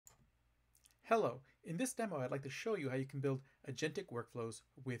Hello, in this demo I'd like to show you how you can build agentic workflows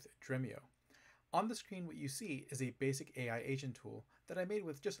with Dremio. On the screen what you see is a basic AI agent tool that I made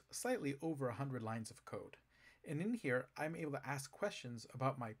with just slightly over 100 lines of code. And in here I'm able to ask questions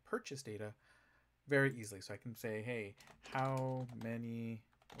about my purchase data very easily. So I can say, hey, how many,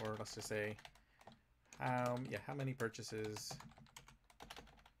 or let's just say, how many purchases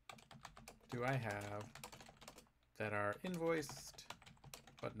do I have that are invoiced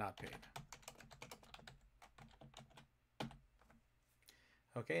but not paid?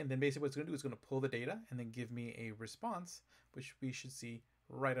 Okay, and then basically what it's going to do is going to pull the data and then give me a response, which we should see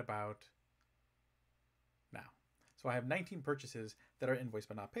right about now. So I have 19 purchases that are invoiced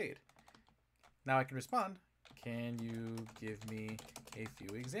but not paid. Now I can respond, can you give me a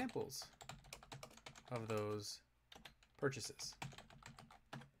few examples of those purchases?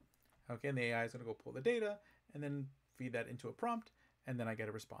 Okay, and the AI is going to go pull the data and then feed that into a prompt, and then I get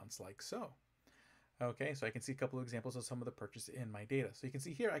a response like so. Okay, so I can see a couple of examples of some of the purchase in my data. So you can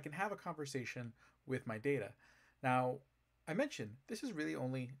see here I can have a conversation with my data. Now, I mentioned this is really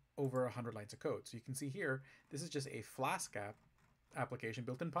only over 100 lines of code. So you can see here, this is just a Flask application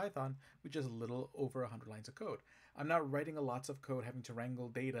built in Python with just a little over 100 lines of code. I'm not writing lots of code, having to wrangle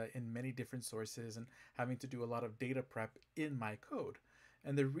data in many different sources and having to do a lot of data prep in my code.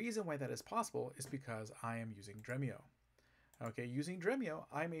 And the reason why that is possible is because I am using Dremio. Okay, using Dremio,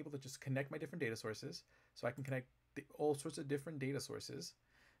 I'm able to just connect my different data sources. So I can connect all sorts of different data sources.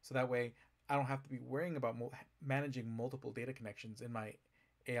 So that way I don't have to be worrying about managing multiple data connections in my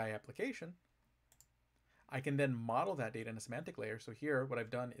AI application. I can then model that data in a semantic layer. So here, what I've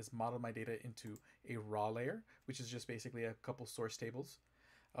done is model my data into a raw layer, which is just basically a couple source tables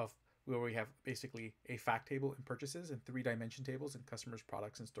of where we have basically a fact table in purchases and 3-dimension tables in customers,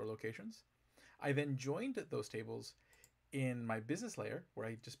 products, and store locations. I then joined those tables in my business layer, where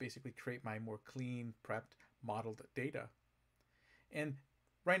I just basically create my more clean, prepped, modeled data. And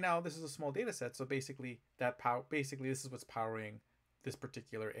right now, this is a small data set, so basically this is what's powering this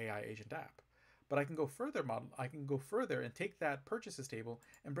particular AI agent app. But I can go further and take that purchases table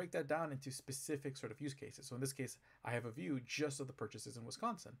and break that down into specific sort of use cases. So in this case, I have a view just of the purchases in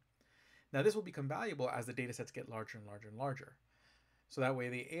Wisconsin. Now this will become valuable as the data sets get larger and larger and larger. So that way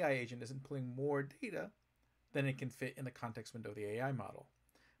the AI agent isn't pulling more data than it can fit in the context window of the AI model.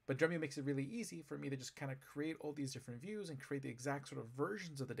 But Dremio makes it really easy for me to just kind of create all these different views and create the exact sort of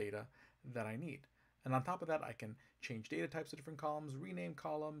versions of the data that I need. And on top of that, I can change data types to different columns, rename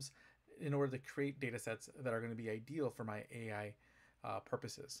columns in order to create data sets that are going to be ideal for my AI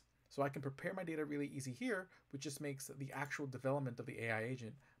purposes. So I can prepare my data really easy here, which just makes the actual development of the AI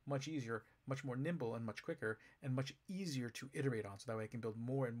agent much easier, much more nimble and much quicker, and much easier to iterate on. So that way I can build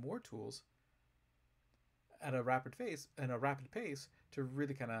more and more tools at a rapid pace to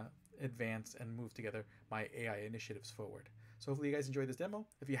really kind of advance and move together my AI initiatives forward. So hopefully you guys enjoyed this demo.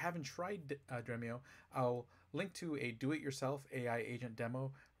 If you haven't tried Dremio, I'll link to a do-it-yourself AI agent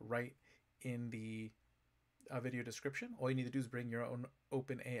demo right in the video description. All you need to do is bring your own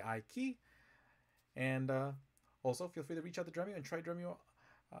OpenAI key. And also feel free to reach out to Dremio and try Dremio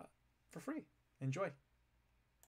for free. Enjoy.